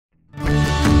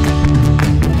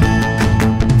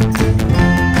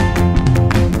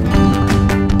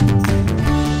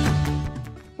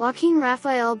Joaquin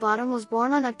Rafael Phoenix was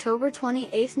born on October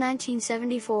 28,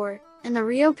 1974, in the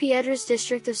Rio Piedras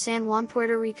district of San Juan,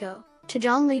 Puerto Rico, to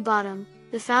John Lee Bottom,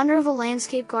 the founder of a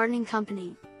landscape gardening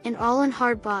company, and Arlen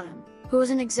Hart Bottom, who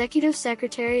was an executive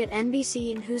secretary at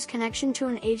NBC and whose connection to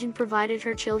an agent provided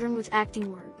her children with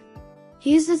acting work.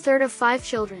 He is the third of 5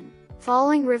 children,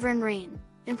 following River and Rain,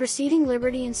 and preceding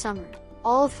Liberty and Summer,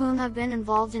 all of whom have been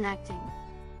involved in acting.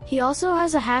 He also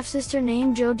has a half-sister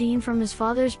named Jodine from his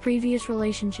father's previous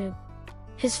relationship.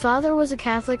 His father was a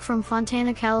Catholic from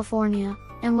Fontana, California,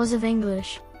 and was of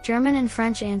English, German and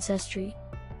French ancestry.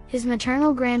 His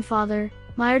maternal grandfather,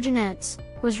 Meyer Janetz,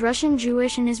 was Russian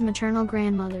Jewish and his maternal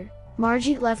grandmother,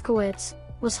 Margit Lefkowitz,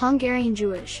 was Hungarian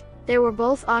Jewish. They were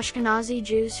both Ashkenazi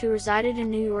Jews who resided in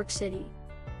New York City.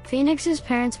 Phoenix's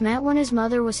parents met when his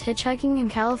mother was hitchhiking in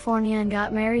California and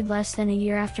got married less than a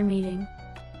year after meeting.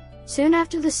 Soon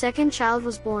after the second child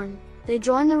was born, they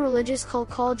joined the religious cult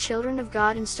called Children of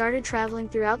God and started traveling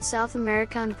throughout South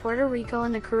America and Puerto Rico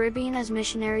and the Caribbean as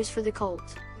missionaries for the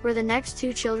cult, where the next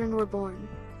 2 children were born.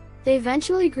 They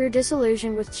eventually grew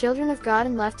disillusioned with Children of God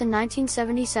and left in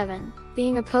 1977,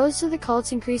 being opposed to the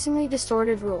cult's increasingly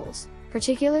distorted rules,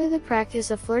 particularly the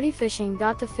practice of flirty fishing. The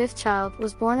 5th child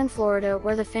was born in Florida,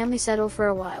 where the family settled for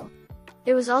a while.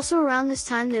 It was also around this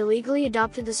time they legally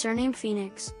adopted the surname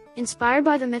Phoenix, inspired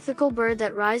by the mythical bird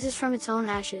that rises from its own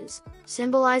ashes,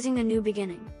 symbolizing a new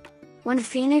beginning. When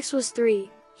Phoenix was 3,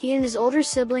 he and his older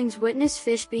siblings witnessed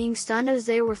fish being stunned as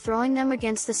they were throwing them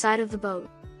against the side of the boat.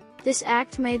 This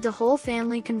act made the whole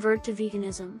family convert to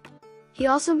veganism. He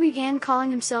also began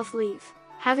calling himself Leaf,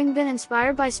 having been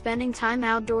inspired by spending time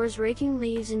outdoors raking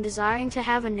leaves and desiring to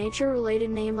have a nature-related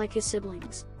name like his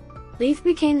siblings. Leaf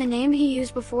became the name he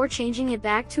used before changing it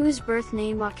back to his birth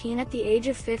name Joaquin at the age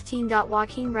of 15.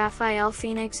 Joaquin Rafael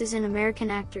Phoenix is an American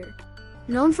actor.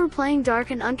 Known for playing dark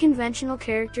and unconventional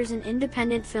characters in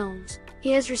independent films,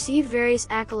 he has received various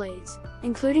accolades,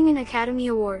 including an Academy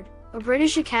Award, a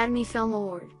British Academy Film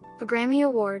Award, a Grammy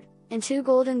Award, and 2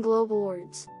 Golden Globe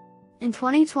Awards. In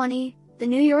 2020, the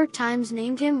New York Times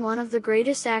named him one of the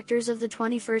greatest actors of the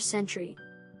 21st century.